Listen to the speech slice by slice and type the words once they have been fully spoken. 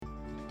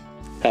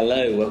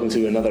Hello, welcome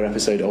to another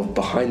episode of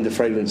Behind the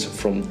Fragrance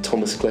from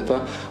Thomas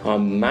Clipper.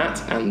 I'm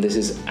Matt, and this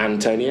is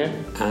Antonio.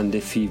 And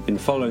if you've been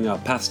following our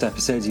past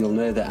episodes, you'll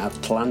know that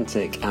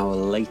Atlantic, our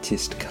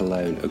latest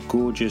cologne, a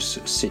gorgeous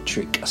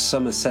citric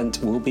summer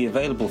scent, will be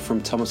available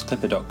from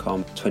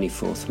thomasclipper.com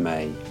 24th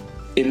May.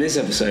 In this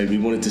episode, we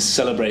wanted to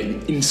celebrate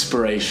the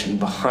inspiration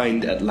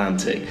behind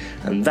Atlantic,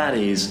 and that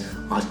is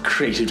our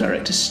creative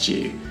director,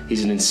 Stu.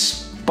 He's an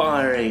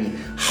inspiring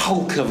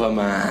hulk of a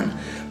man.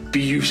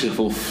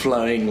 Beautiful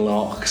flowing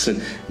locks,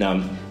 and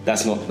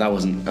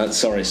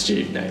sorry,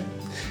 Stu. No,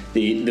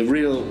 the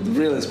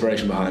real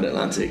inspiration behind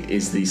Atlantic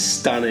is the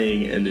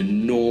stunning and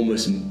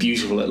enormous and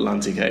beautiful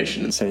Atlantic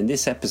Ocean. So in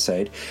this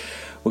episode,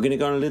 we're going to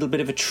go on a little bit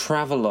of a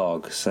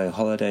travelogue. So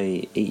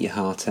holiday, eat your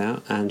heart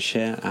out, and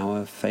share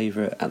our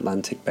favourite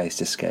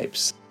Atlantic-based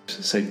escapes.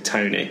 So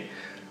Tony,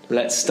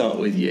 let's start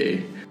with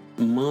you.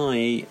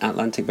 My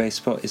Atlantic-based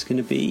spot is going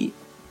to be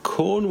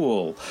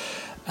Cornwall.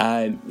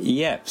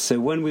 So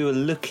when we were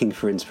looking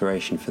for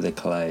inspiration for the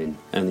cologne,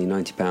 only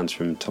 £90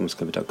 from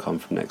thomasclipper.com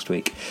from next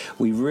week,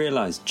 we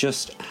realised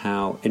just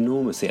how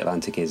enormous the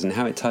Atlantic is and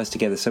how it ties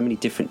together so many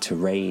different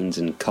terrains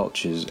and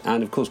cultures.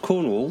 And of course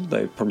Cornwall,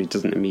 though it probably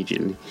doesn't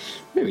immediately,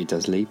 maybe it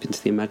does leap into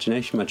the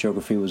imagination, my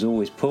geography was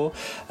always poor,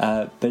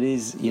 but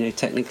is,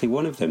 technically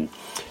one of them.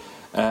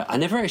 I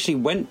never actually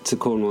went to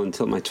Cornwall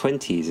until my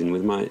 20s, and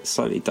with my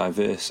slightly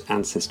diverse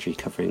ancestry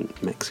covering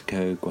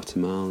Mexico,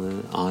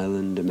 Guatemala,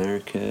 Ireland,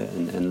 America,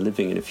 and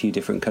living in a few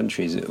different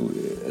countries,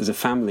 as a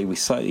family we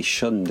slightly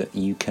shunned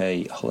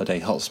UK holiday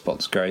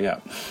hotspots growing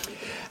up.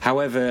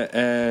 However,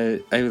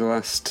 over the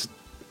last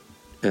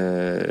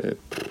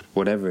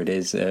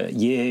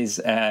years,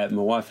 my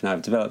wife and I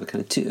have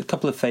developed a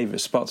couple of favourite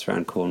spots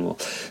around Cornwall.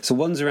 So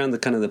one's around the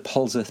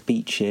Polzeath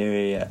Beach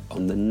area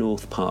on the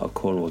north part of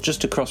Cornwall,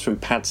 just across from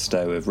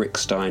Padstow of Rick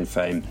Stein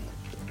fame,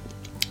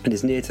 and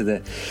is near to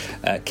the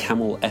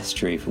Camel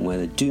Estuary, from where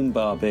the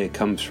Doombar beer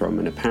comes from,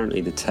 and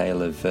apparently the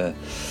tale of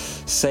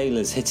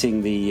sailors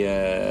hitting the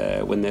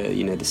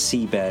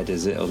seabed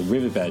or the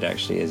riverbed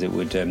actually, as it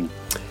would.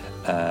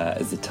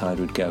 As the tide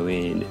would go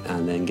in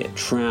and then get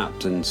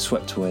trapped and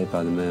swept away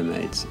by the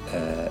mermaids,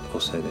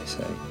 or so they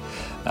say.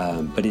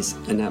 But it's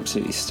an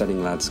absolutely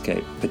stunning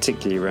landscape,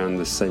 particularly around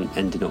the St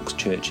Endinox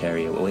church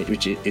area,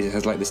 which it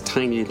has like this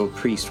tiny little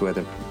priest where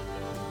the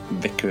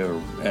vicar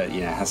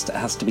has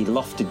to be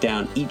lofted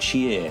down each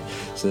year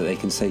so that they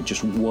can say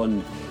just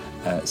one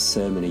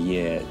sermon a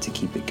year to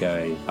keep it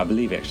going. I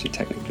believe actually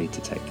technically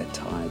to take their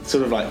tithes.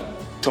 Sort of like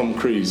Tom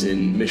Cruise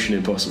in Mission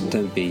Impossible.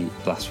 Don't be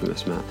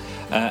blasphemous, Matt.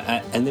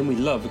 And then we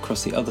love,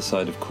 across the other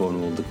side of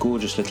Cornwall, the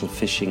gorgeous little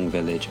fishing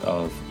village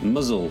of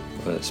Muzzle,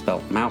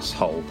 spelt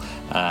Mousehole,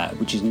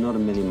 which is not a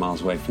million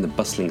miles away from the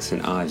bustling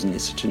St Ives, and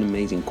it's such an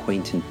amazing,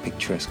 quaint and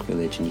picturesque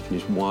village, and you can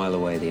just while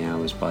away the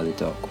hours by the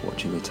dock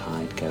watching the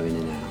tide go in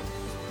and out.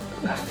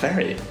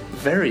 Very,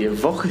 very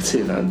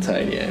evocative,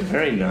 Antonio.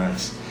 Very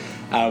nice.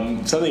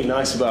 Something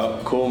nice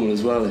about Cornwall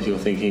as well, if you're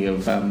thinking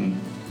of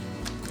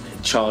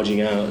charging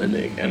out and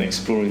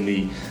exploring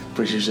the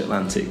British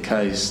Atlantic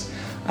coast,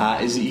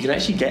 is that you can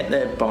actually get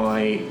there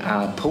by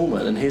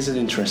Pullman. And here's an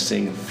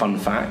interesting fun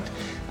fact: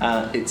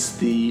 it's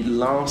the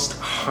last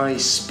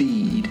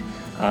high-speed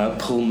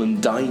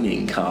Pullman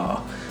dining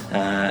car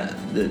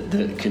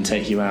that can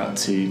take you out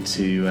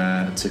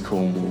to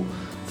Cornwall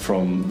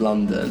from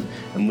London.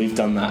 And we've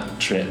done that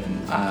trip,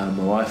 my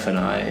wife and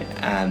I,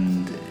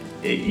 and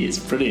it's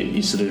brilliant.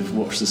 You sort of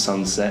watch the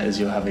sunset as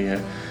you're having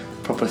a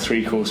proper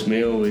three-course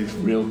meal with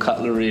real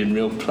cutlery and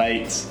real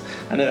plates.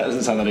 I know that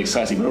doesn't sound that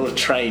exciting, but on a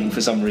train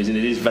for some reason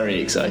it is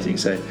very exciting.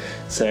 So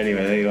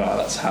anyway, there you are.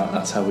 That's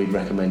how we'd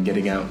recommend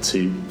getting out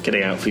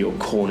for your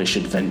Cornish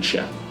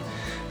adventure.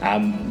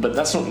 But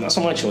that's not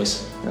my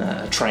choice.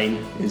 A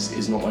train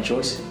is not my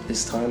choice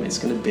this time. It's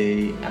going to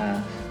be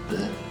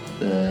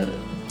the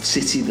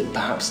city that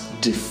perhaps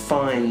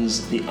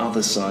defines the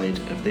other side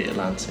of the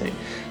Atlantic.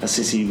 A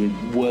city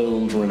with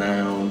world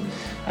renown.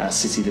 A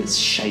city that's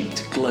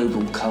shaped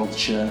global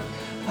culture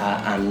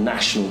and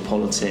national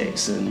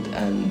politics, and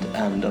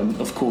I'm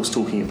of course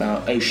talking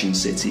about Ocean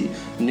City,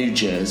 New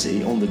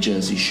Jersey, on the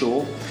Jersey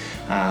Shore.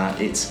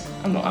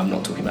 I'm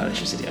not talking about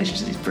Ocean City. Ocean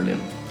City is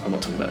brilliant. I'm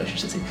not talking about Ocean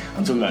City.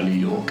 I'm talking about New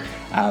York.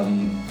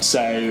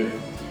 So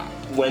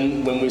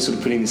when we're sort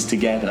of putting this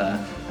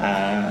together,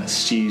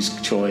 Stu's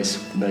choice,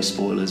 no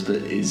spoilers, but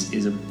is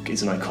an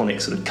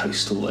iconic sort of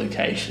coastal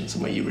location,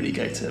 somewhere you really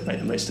go to make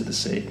the most of the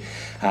sea.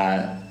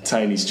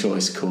 Tony's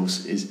choice, of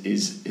course,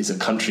 is a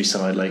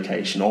countryside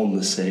location on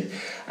the sea,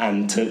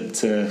 and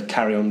to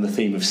carry on the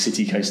theme of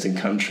city, coast, and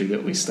country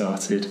that we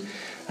started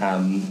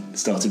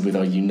with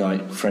our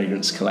Unite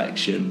fragrance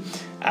collection.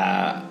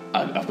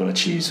 I've got to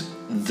choose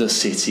the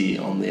city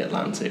on the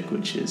Atlantic,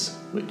 which is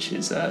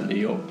New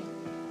York.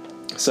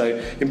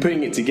 So in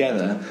putting it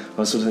together, I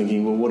was sort of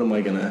thinking, well, what am I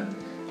going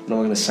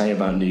to say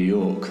about New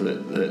York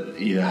that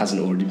either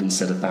hasn't already been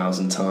said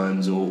 1,000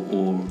 times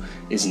or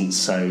isn't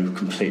so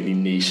completely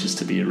niche as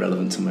to be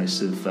irrelevant to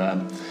most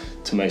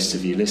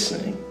of you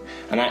listening?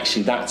 And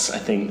actually, that's, I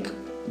think,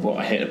 what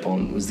I hit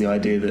upon was the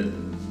idea that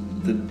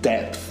the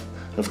depth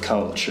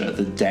culture,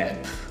 the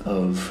depth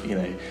of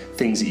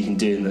things that you can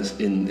do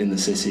in the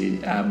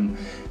city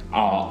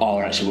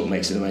are actually what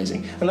makes it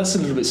amazing. And that's a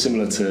little bit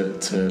similar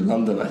to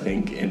London, I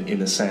think,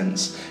 in a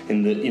sense,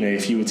 in that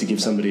if you were to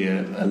give somebody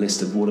a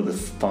list of what are the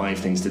 5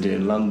 things to do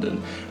in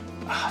London,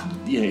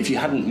 if you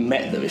hadn't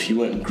met them, if you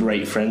weren't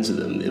great friends with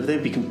them,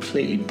 they'd be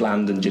completely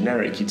bland and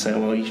generic. You'd say,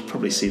 well, you should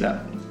probably see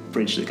that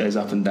bridge that goes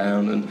up and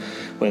down and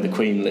where the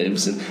Queen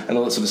lives and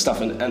all that sort of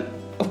stuff. And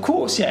of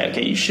course,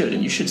 you should,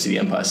 and you should see the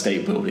Empire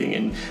State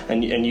Building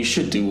and you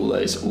should do all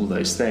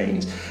those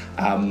things.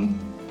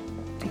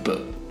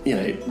 But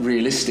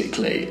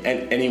realistically,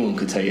 anyone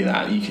could tell you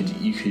that.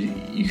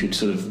 You could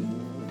sort of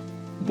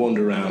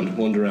wander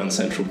around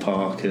Central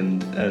Park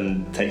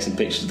and take some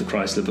pictures of the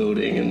Chrysler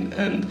Building,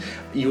 and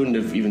you wouldn't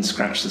have even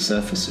scratched the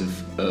surface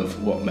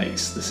of what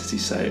makes the city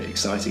so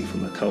exciting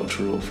from a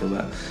cultural, from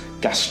a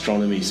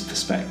gastronomy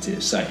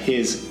perspective. So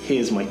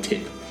here's my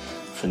tip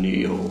for New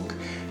York,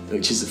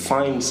 which is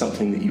find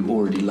something that you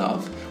already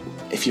love.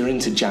 If you're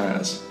into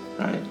jazz,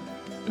 right?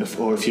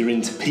 Or if you're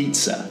into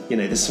pizza,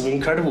 there's some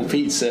incredible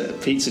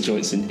pizza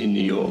joints in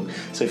New York.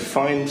 So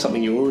find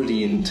something you're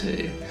already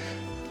into,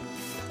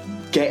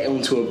 get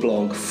onto a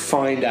blog,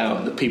 find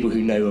out the people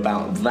who know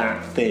about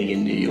that thing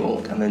in New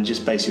York, and then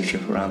just base your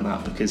trip around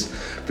that,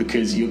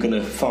 because you're going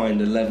to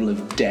find a level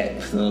of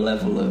depth and a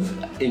level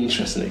of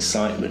interest and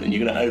excitement, and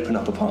you're going to open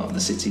up a part of the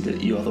city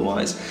that you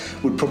otherwise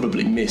would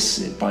probably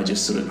miss by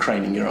just sort of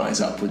craning your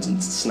eyes upwards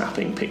and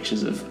snapping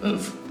pictures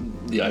of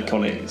the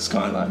iconic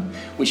skyline,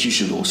 which you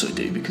should also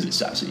do because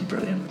it's absolutely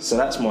brilliant. So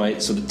that's my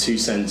sort of 2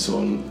 cents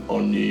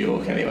on New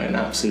York anyway. An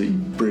absolutely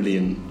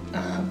brilliant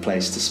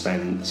place to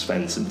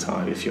spend some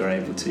time if you're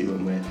able to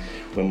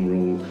when we're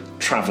all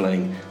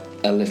travelling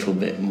a little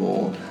bit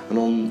more. And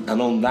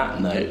on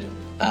that note,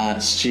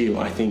 Stu,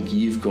 I think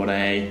you've got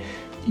an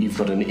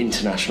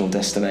international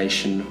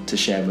destination to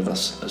share with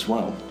us as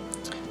well.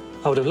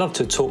 I would have loved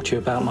to talk to you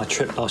about my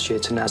trip last year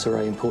to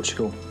Nazaré in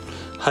Portugal,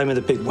 home of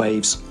the big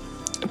waves.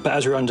 But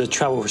as we were under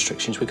travel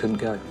restrictions, we couldn't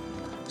go.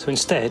 So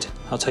instead,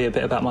 I'll tell you a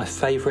bit about my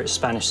favourite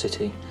Spanish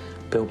city,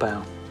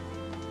 Bilbao.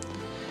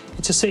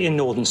 It's a city in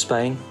northern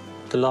Spain,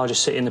 the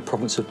largest city in the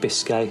province of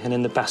Biscay and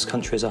in the Basque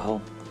Country as a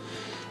whole.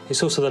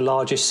 It's also the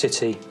largest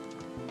city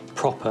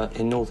proper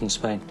in northern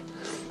Spain.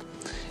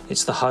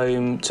 It's the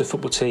home to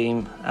football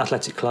team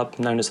Athletic Club,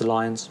 known as the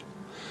Lions.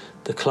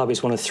 The club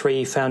is one of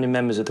 3 founding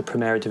members of the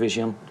Primera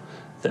División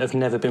that have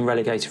never been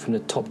relegated from the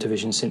top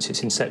division since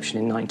its inception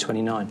in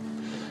 1929.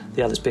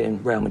 The others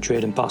being Real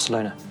Madrid and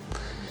Barcelona.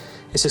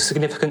 It's a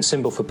significant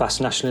symbol for Basque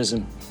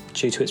nationalism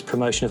due to its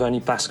promotion of only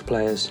Basque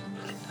players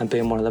and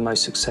being one of the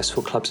most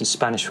successful clubs in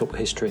Spanish football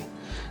history.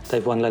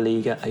 They've won La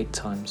Liga 8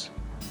 times.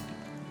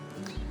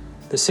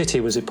 The city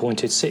was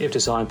appointed City of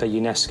Design by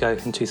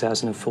UNESCO in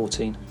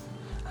 2014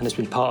 and has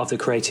been part of the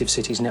Creative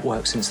Cities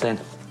Network since then.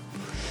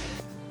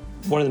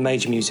 One of the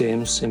major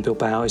museums in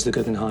Bilbao is the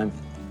Guggenheim.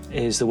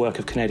 It is the work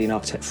of Canadian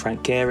architect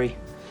Frank Gehry.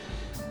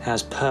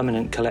 Has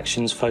permanent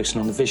collections focusing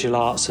on the visual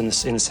arts in the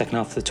second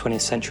half of the 20th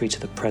century to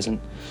the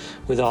present,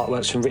 with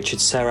artworks from Richard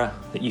Serra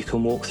that you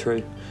can walk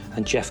through,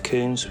 and Jeff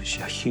Koons, which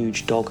is a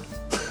huge dog.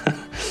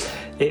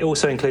 It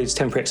also includes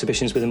temporary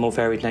exhibitions with a more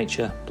varied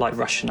nature, like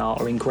Russian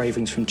art or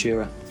engravings from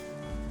Dürer.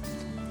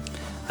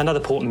 Another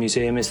important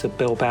museum is the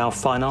Bilbao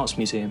Fine Arts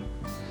Museum,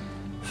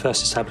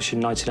 first established in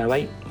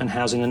 1908 and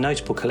housing a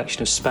notable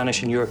collection of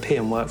Spanish and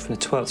European work from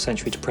the 12th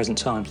century to present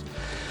times.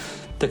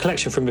 The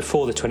collection from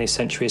before the 20th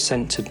century is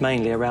centred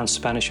mainly around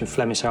Spanish and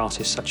Flemish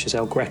artists such as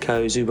El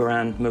Greco,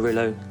 Zurbarán,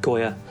 Murillo,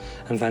 Goya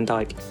and Van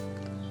Dyck.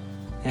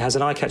 It has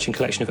an eye-catching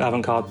collection of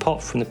avant-garde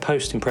pop from the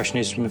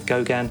post-impressionism of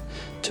Gauguin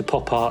to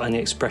pop art and the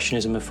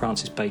expressionism of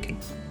Francis Bacon.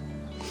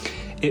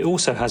 It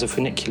also has a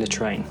funicular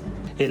train.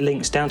 It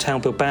links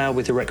downtown Bilbao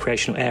with the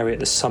recreational area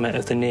at the summit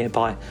of the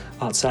nearby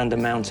Artzanda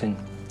mountain,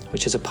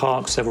 which has a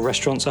park, several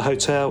restaurants, a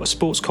hotel, a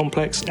sports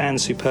complex and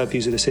superb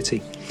views of the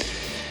city.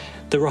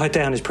 The ride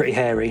down is pretty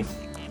hairy,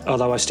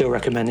 although I still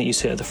recommend that you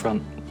sit at the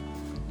front.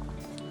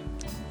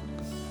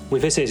 We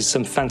visited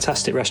some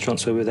fantastic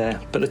restaurants when we were there,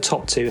 but the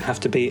top 2 have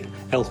to be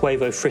El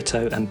Huevo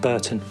Frito and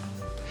Burton.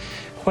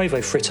 Huevo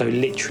Frito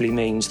literally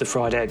means the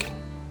fried egg,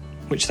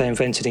 which they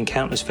invented in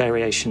countless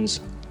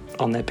variations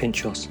on their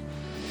pinchos.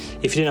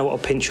 If you don't know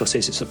what a pinchos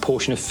is, it's a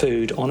portion of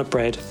food on a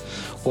bread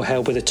or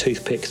held with a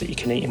toothpick that you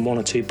can eat in 1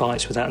 or 2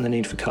 bites without the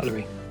need for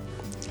cutlery.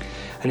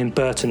 And in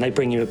Burton, they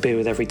bring you a beer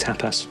with every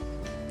tapas.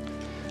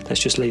 Let's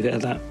just leave it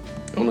at that.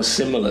 On a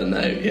similar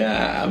note,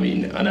 I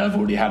mean, I know I've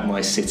already had my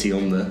city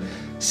on the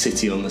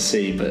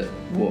sea, but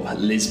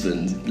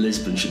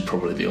Lisbon should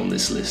probably be on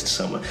this list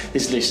somewhere.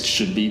 This list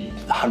should be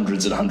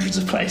hundreds and hundreds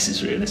of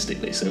places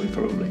realistically, so we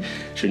probably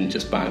shouldn't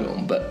just bang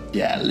on. But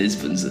yeah,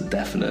 Lisbon's a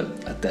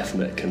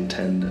definite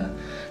contender.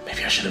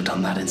 Maybe I should have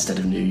done that instead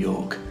of New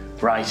York.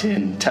 Write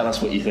in, tell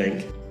us what you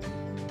think.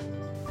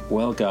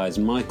 Well, guys,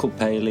 Michael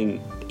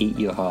Paling, eat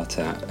your heart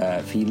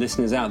out. For you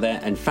listeners out there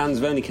and fans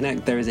of Only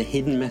Connect, there is a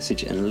hidden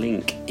message and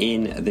link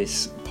in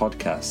this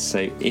podcast.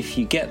 So if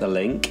you get the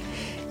link,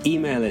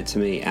 email it to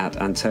me at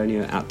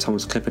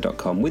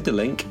antonio@thomasclipper.com with the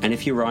link. And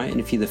if you're right, and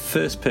if you're the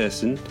first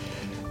person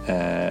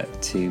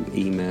to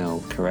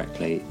email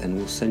correctly, then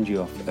we'll send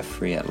you off a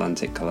free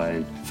Atlantic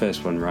cologne.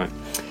 First one right.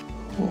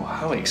 Oh,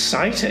 how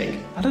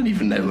exciting. I don't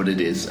even know what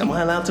it is. Am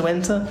I allowed to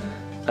enter?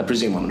 I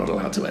presume I'm not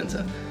allowed to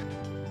enter.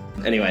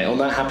 Anyway, on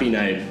that happy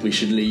note, we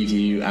should leave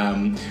you.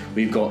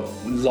 We've got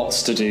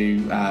lots to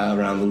do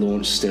around the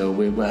launch still.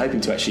 We're hoping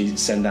to actually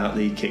send out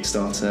the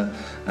Kickstarter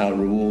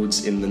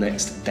rewards in the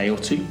next day or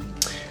two,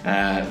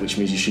 which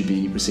means you should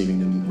be receiving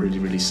them really,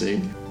 really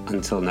soon.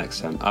 Until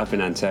next time, I've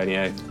been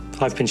Antonio.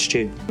 I've been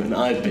Stu. And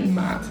I've been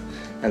Matt.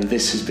 And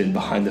this has been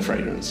Behind the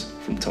Fragrance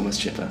from Thomas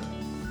Chipper.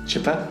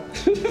 Chipper?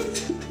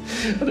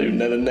 I don't even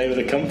know the name of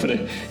the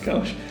company.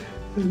 Gosh.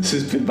 This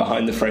has been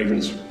Behind the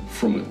Fragrance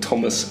from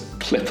Thomas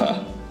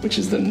Clipper, which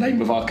is the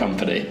name of our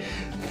company.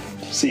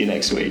 See you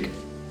next week.